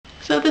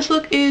So this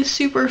look is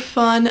super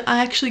fun.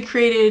 I actually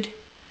created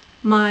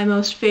my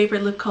most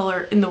favorite lip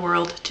color in the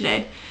world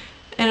today.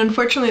 And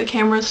unfortunately the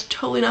camera's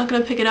totally not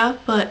going to pick it up,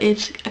 but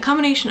it's a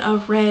combination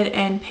of red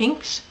and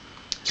pinks.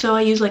 So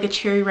I used like a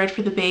cherry red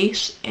for the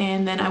base,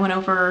 and then I went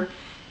over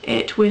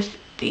it with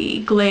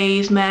the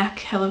Glaze MAC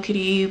Hello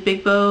Kitty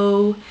Big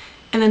Bow,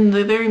 and then in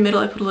the very middle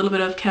I put a little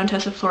bit of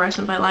Countess of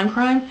Fluorescent by Lime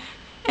Crime,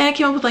 and I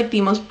came up with like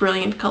the most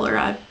brilliant color.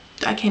 I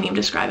can't even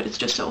describe it. It's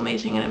just so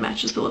amazing and it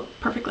matches the look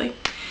perfectly.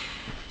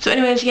 So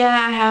anyways, yeah,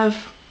 I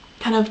have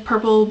kind of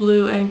purple,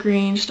 blue, and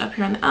green just up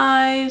here on the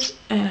eyes,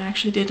 and I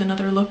actually did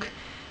another look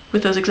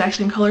with those exact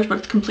same colors, but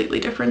it's completely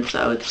different,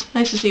 so it's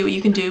nice to see what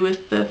you can do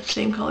with the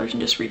same colors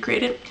and just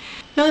recreate it.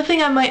 The only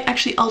thing I might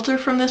actually alter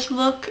from this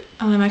look,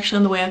 I'm actually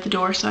on the way out the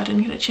door so I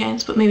didn't get a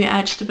chance, but maybe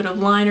add just a bit of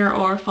liner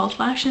or false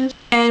lashes.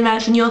 And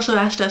Madison, you also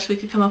asked us if we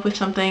could come up with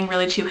something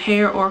related to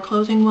hair or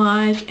clothing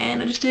wise,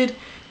 and I just did.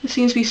 It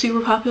seems to be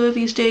super popular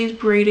these days,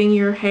 braiding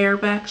your hair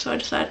back, so I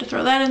decided to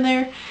throw that in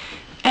there.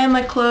 And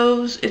my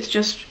clothes, it's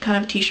just kind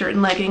of a t-shirt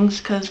and leggings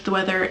because the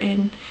weather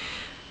in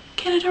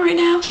Canada right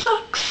now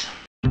sucks.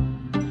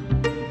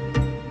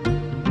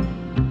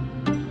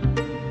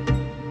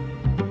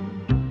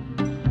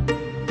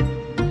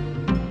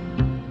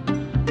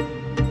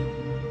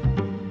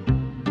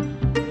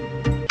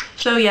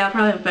 So yeah, I'll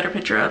probably have a better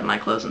picture of my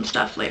clothes and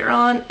stuff later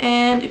on,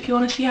 and if you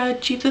want to see how I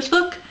achieve this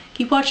look,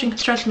 keep watching,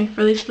 because trust me,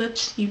 for these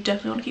lips, you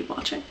definitely want to keep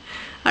watching.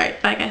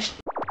 Alright, bye guys.